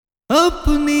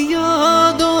अपनी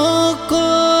यादों को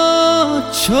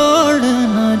छोड़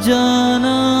न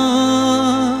जाना,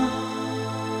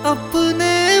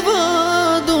 अपने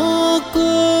वादों को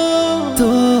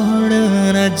तोड़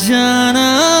न जाना।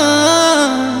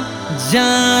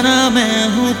 जाना मैं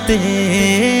हूँ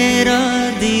तेरा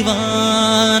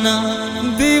दीवाना,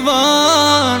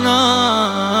 दीवाना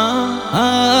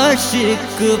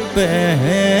आशिक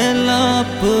पहला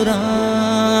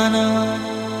पुराना।